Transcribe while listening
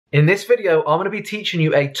In this video, I'm going to be teaching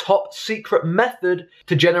you a top secret method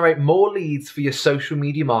to generate more leads for your social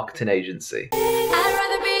media marketing agency.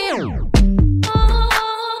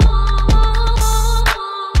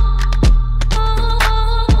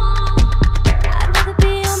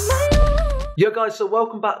 Yo guys, so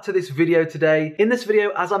welcome back to this video today. In this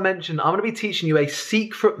video, as I mentioned, I'm going to be teaching you a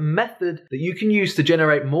secret method that you can use to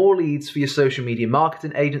generate more leads for your social media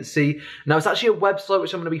marketing agency. Now, it's actually a website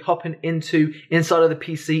which I'm going to be hopping into inside of the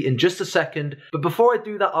PC in just a second. But before I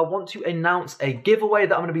do that, I want to announce a giveaway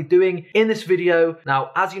that I'm going to be doing in this video.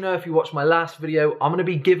 Now, as you know, if you watched my last video, I'm going to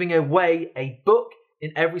be giving away a book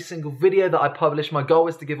in every single video that I publish. My goal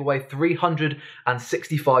is to give away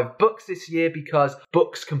 365 books this year because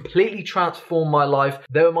books completely transformed my life.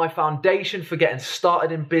 They were my foundation for getting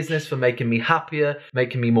started in business, for making me happier,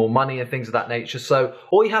 making me more money and things of that nature. So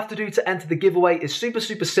all you have to do to enter the giveaway is super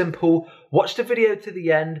simple. Watch the video to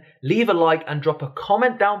the end, leave a like and drop a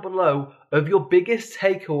comment down below of your biggest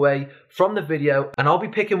takeaway from the video, and I'll be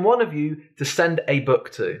picking one of you to send a book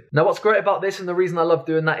to. Now, what's great about this, and the reason I love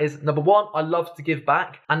doing that, is number one, I love to give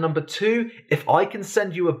back, and number two, if I can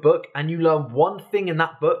send you a book and you learn one thing in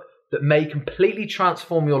that book that may completely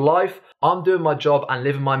transform your life, I'm doing my job and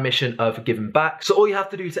living my mission of giving back. So all you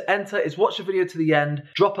have to do to enter is watch the video to the end,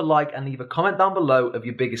 drop a like and leave a comment down below of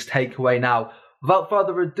your biggest takeaway. Now, without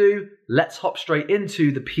further ado, let's hop straight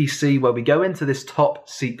into the PC where we go into this top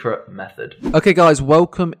secret method. Okay guys,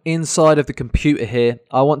 welcome inside of the computer here.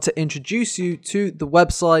 I want to introduce you to the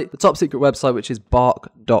website, the top secret website, which is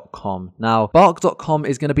bark.com. Now, bark.com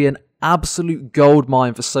is going to be an absolute gold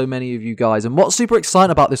mine for so many of you guys. And what's super exciting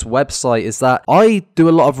about this website is that I do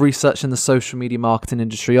a lot of research in the social media marketing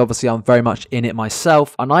industry. Obviously, I'm very much in it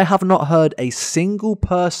myself, and I have not heard a single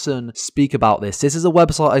person speak about this. This is a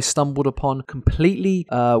website I stumbled upon completely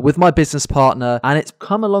with my business partner, and it's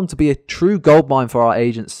come along to be a true gold mine for our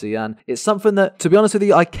agency. And it's something that, to be honest with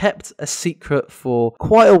you, I kept a secret for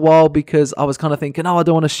quite a while because I was kind of thinking, oh, I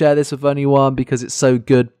don't want to share this with anyone because it's so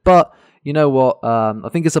good. But you know what? I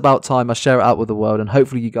think it's about time I share it out with the world, and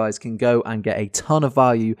hopefully you guys can go and get a ton of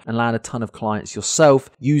value and land a ton of clients yourself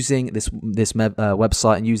using this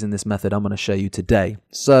website and using this method I'm going to show you today.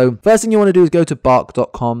 So first thing you want to do is go to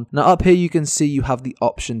bark.com. Now up here you can see you have the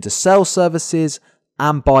option to sell services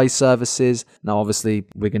and buy services. Now, obviously,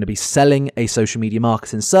 we're going to be selling a social media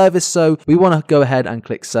marketing service, so we want to go ahead and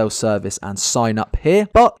click sell service and sign up here.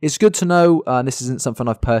 But it's good to know, this isn't something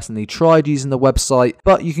I've personally tried using the website,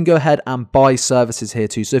 but you can go ahead and buy services here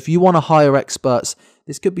too. So if you want to hire experts,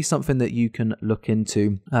 this could be something that you can look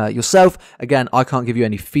into yourself. Again, I can't give you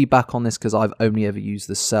any feedback on this because I've only ever used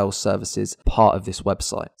the sales services part of this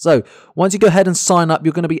website. So once you go ahead and sign up,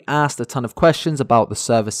 you're going to be asked a ton of questions about the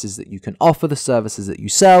services that you can offer, the services that you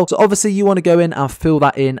sell. So obviously you want to go in and fill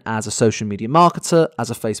that in as a social media marketer, as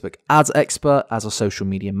a Facebook ads expert, as a social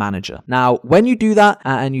media manager. Now, when you do that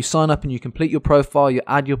and you sign up and you complete your profile, you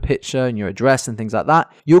add your picture and your address and things like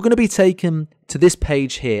that, you're going to be taken to this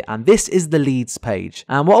page here, and this is the leads page.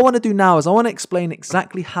 And what I want to do now is I want to explain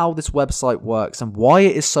exactly how this website works and why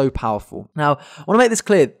it is so powerful. Now, I want to make this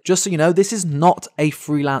clear, just so you know, this is not a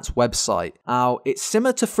freelance website. Now, it's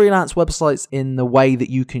similar to freelance websites in the way that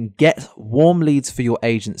you can get warm leads for your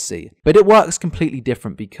agency, but it works completely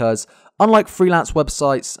different because unlike freelance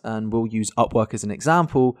websites, and we'll use Upwork as an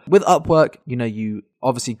example, with Upwork, you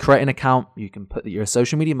obviously create an account, you can put that you're a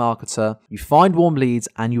social media marketer, you find warm leads,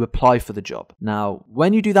 and you apply for the job. Now,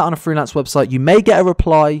 when you do that on a freelance website, you may get a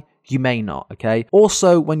reply, you may not, okay?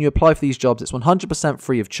 Also, when you apply for these jobs, it's 100%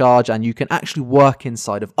 free of charge, and you can actually work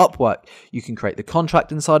inside of Upwork. You can create the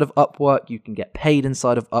contract inside of Upwork, you can get paid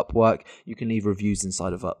inside of Upwork, you can leave reviews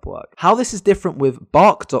inside of Upwork. How this is different with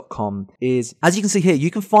bark.com is, as you can see here, you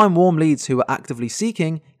can find warm leads who are actively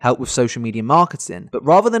seeking help with social media marketing. But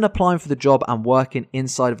rather than applying for the job and working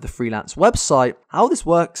inside of the freelance website, how this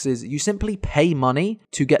works is you simply pay money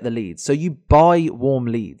to get the leads. So you buy warm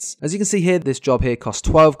leads. As you can see here, this job here costs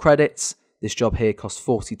 12 credits. This job here costs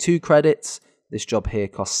 42 credits. This job here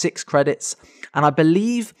costs 6 credits. And I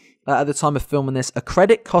believe at the time of filming this, a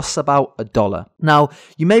credit costs about $1. Now,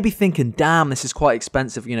 you may be thinking, damn, this is quite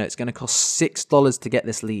expensive. It's going to cost $6 to get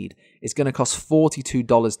this lead. It's going to cost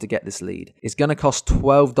 $42 to get this lead. It's going to cost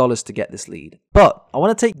 $12 to get this lead. But I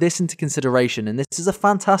want to take this into consideration, and this is a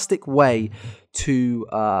fantastic way to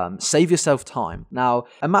save yourself time. Now,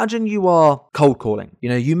 imagine you are cold calling.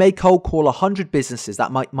 You may cold call 100 businesses.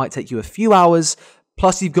 That might take you a few hours,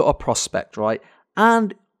 plus you've got a prospect, right?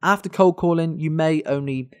 And after cold calling, you may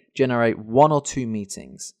only generate 1 or 2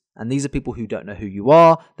 meetings. And these are people who don't know who you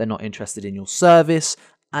are, they're not interested in your service,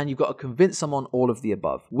 and you've got to convince them on all of the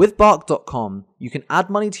above. With bark.com, you can add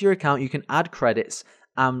money to your account, you can add credits,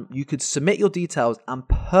 and you could submit your details and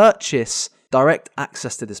purchase direct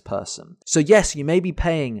access to this person. So yes, you may be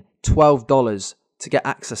paying $12 to get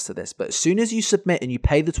access to this, but as soon as you submit and you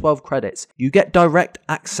pay the 12 credits, you get direct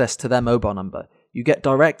access to their mobile number. You get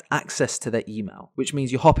direct access to their email, which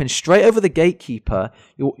means you're hopping straight over the gatekeeper.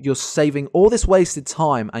 You're saving all this wasted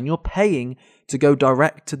time, and you're paying to go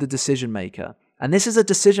direct to the decision maker. And this is a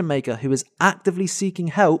decision maker who is actively seeking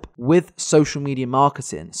help with social media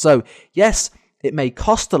marketing. So yes, it may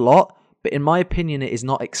cost a lot, but in my opinion, it is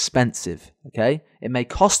not expensive, okay? It may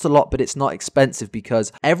cost a lot, but it's not expensive,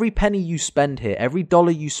 because every penny you spend here, every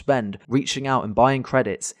dollar you spend reaching out and buying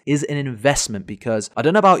credits is an investment. Because I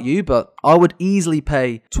don't know about you, but I would easily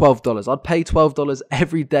pay $12. I'd pay $12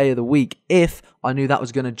 every day of the week if I knew that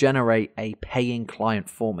was going to generate a paying client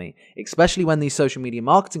for me, especially when these social media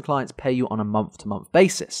marketing clients pay you on a month-to-month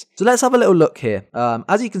basis. So let's have a little look here.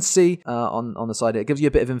 As you can see on the side, it gives you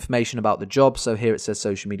a bit of information about the job. So here it says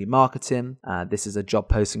social media marketing. This is a job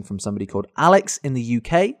posting from somebody called Alex in the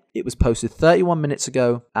UK. It was posted 31 minutes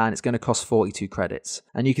ago, and it's going to cost 42 credits.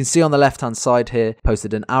 And you can see on the left-hand side here,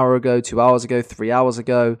 posted an hour ago, 2 hours ago, 3 hours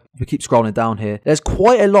ago. If we keep scrolling down here, there's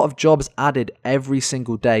quite a lot of jobs added every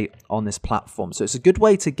single day on this platform. So it's a good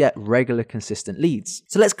way to get regular, consistent leads.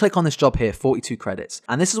 So let's click on this job here, 42 credits.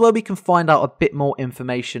 And this is where we can find out a bit more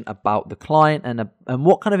information about the client and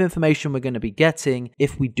what kind of information we're going to be getting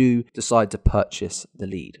if we do decide to purchase the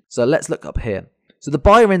lead. So let's look up here. So the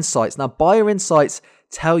buyer insights. Now, buyer insights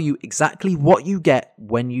tell you exactly what you get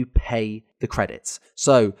when you pay the credits.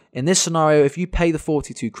 So in this scenario, if you pay the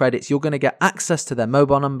 42 credits, you're going to get access to their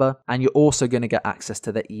mobile number, and you're also going to get access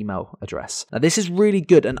to their email address. Now, this is really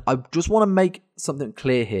good, and I just want to make something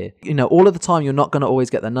clear here. You know, all of the time, you're not going to always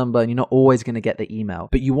get their number, and you're not always going to get the email,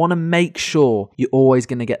 but you want to make sure you're always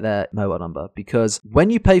going to get their mobile number, because when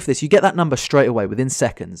you pay for this, you get that number straight away within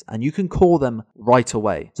seconds, and you can call them right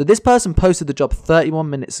away. So this person posted the job 31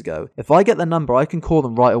 minutes ago. If I get their number, I can call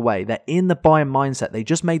them right away. They're in the buying mindset. They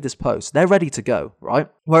just made this post. They're ready to go, right?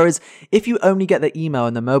 Whereas if you only get the email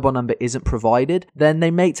and the mobile number isn't provided, then they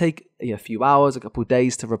may take a few hours, a couple of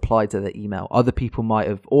days to reply to the email. Other people might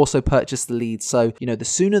have also purchased the lead. So, the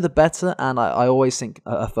sooner the better. And I always think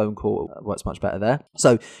a phone call works much better there.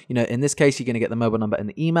 So, in this case, you're going to get the mobile number and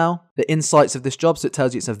the email, the insights of this job. So it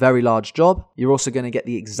tells you it's a very large job. You're also going to get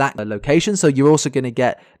the exact location. So you're also going to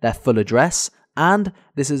get their full address. And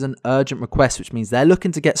this is an urgent request, which means they're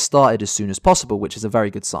looking to get started as soon as possible, which is a very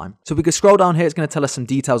good sign. So if we could scroll down here, it's going to tell us some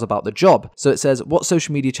details about the job. So it says, what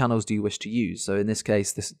social media channels do you wish to use? So in this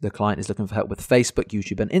case, the client is looking for help with Facebook,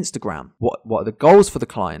 YouTube, and Instagram. What are the goals for the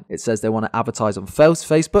client? It says they want to advertise on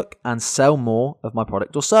Facebook and sell more of my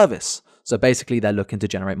product or service. So basically, they're looking to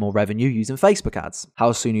generate more revenue using Facebook ads.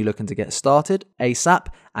 How soon are you looking to get started? ASAP.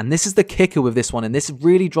 And this is the kicker with this one. And this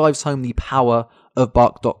really drives home the power of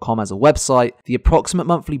Bark.com as a website. The approximate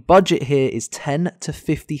monthly budget here is £10,000 to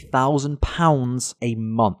 £50,000 a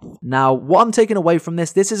month. Now, what I'm taking away from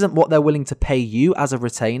this isn't what they're willing to pay you as a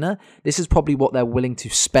retainer. This is probably what they're willing to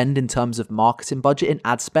spend in terms of marketing budget and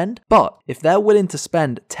ad spend. But if they're willing to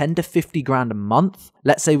spend 10 to 50 grand a month,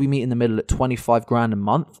 let's say we meet in the middle at 25 grand a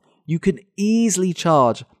month, you can easily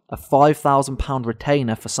charge a £5,000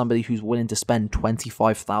 retainer for somebody who's willing to spend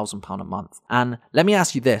 £25,000 a month. And let me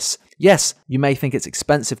ask you this. Yes, you may think it's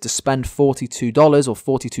expensive to spend $42 or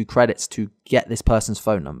 42 credits to get this person's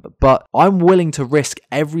phone number, but I'm willing to risk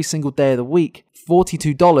every single day of the week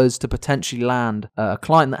 $42 to potentially land a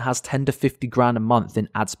client that has 10 to 50 grand a month in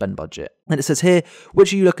ad spend budget. And it says here,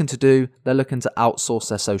 which are you looking to do? They're looking to outsource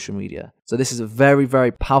their social media. So this is a very,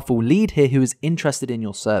 very powerful lead here who is interested in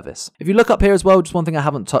your service. If you look up here as well, just one thing I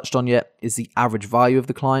haven't touched on yet is the average value of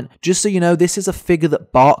the client. Just so you know, this is a figure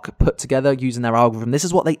that Bark put together using their algorithm. This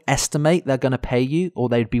is what they estimate they're going to pay you, or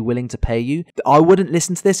they'd be willing to pay you. I wouldn't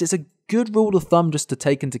listen to this. It's a good rule of thumb just to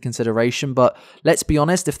take into consideration, but let's be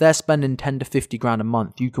honest, if they're spending 10 to 50 grand a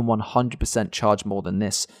month, you can 100% charge more than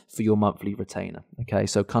this for your monthly retainer. Okay,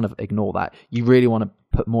 so kind of ignore that. You really want to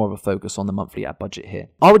put more of a focus on the monthly ad budget here.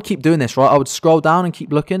 I would keep doing this, right? I would scroll down and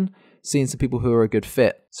keep looking, seeing some people who are a good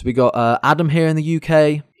fit. So we got Adam here in the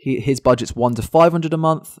UK. His budget's $100 to $500 a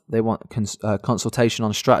month. They want consultation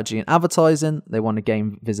on strategy and advertising. They want to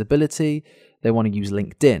gain visibility. They want to use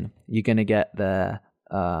LinkedIn. You're going to get their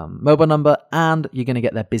mobile number, and you're going to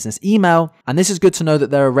get their business email. And this is good to know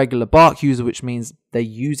that they're a regular Bark user, which means they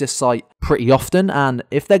use this site pretty often. And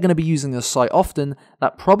if they're going to be using this site often,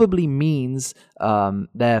 that probably means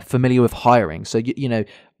they're familiar with hiring. So,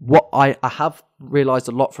 what I have realized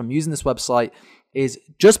a lot from using this website is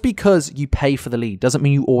just because you pay for the lead doesn't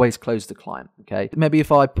mean you always close the client, okay? Maybe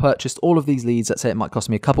if I purchased all of these leads, let's say it might cost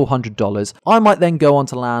me a couple $100, I might then go on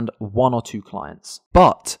to land 1 or 2 clients.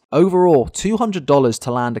 But overall, $200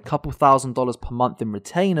 to land a couple $1,000s per month in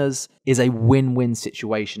retainers is a win-win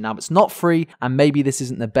situation. Now, it's not free, and maybe this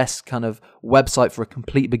isn't the best kind of website for a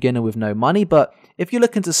complete beginner with no money, but if you're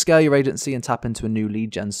looking to scale your agency and tap into a new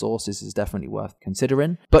lead gen source, this is definitely worth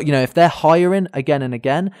considering. But, you know, if they're hiring again and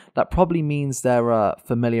again, that probably means they're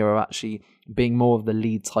familiar or actually being more of the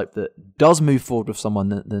lead type that does move forward with someone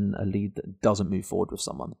than a lead that doesn't move forward with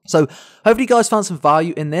someone. So hopefully you guys found some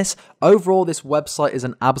value in this. Overall, this website is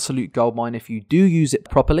an absolute goldmine if you do use it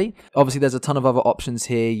properly. Obviously, there's a ton of other options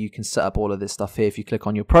here. You can set up all of this stuff here. If you click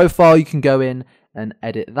on your profile, you can go in and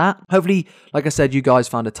edit that. Hopefully, like I said, you guys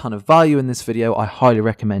found a ton of value in this video. I highly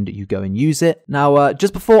recommend that you go and use it. Now,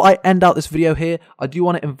 just before I end out this video here, I do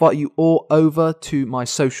want to invite you all over to my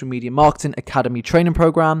Social Media Marketing Academy training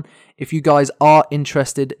program. If you guys are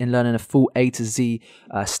interested in learning a full A to Z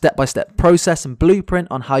step-by-step process and blueprint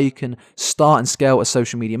on how you can start and scale a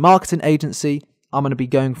social media marketing agency, I'm going to be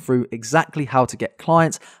going through exactly how to get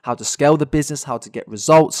clients, how to scale the business, how to get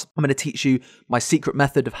results. I'm going to teach you my secret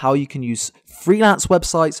method of how you can use freelance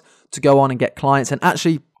websites to go on and get clients. And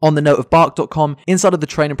actually, on the note of Bark.com, inside of the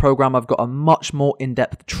training program, I've got a much more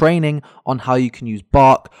in-depth training on how you can use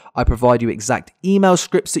Bark. I provide you exact email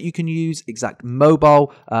scripts that you can use, exact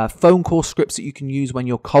mobile phone call scripts that you can use when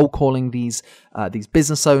you're cold calling these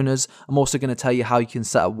business owners. I'm also going to tell you how you can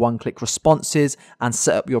set up one-click responses and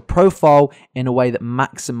set up your profile in a way that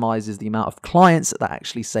maximizes the amount of clients that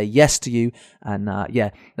actually say yes to you. And yeah,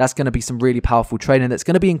 that's going to be some really powerful training that's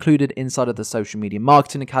going to be included inside of the Social Media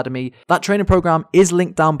Marketing Academy. That training program is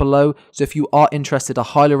linked down below, so if you are interested, I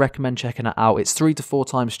highly recommend checking it out. It's 3 to 4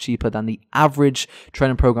 times cheaper than the average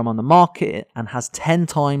training program on the market and has 10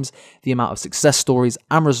 times the amount of success stories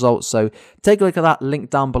and results. So take a look at that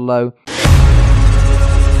link down below.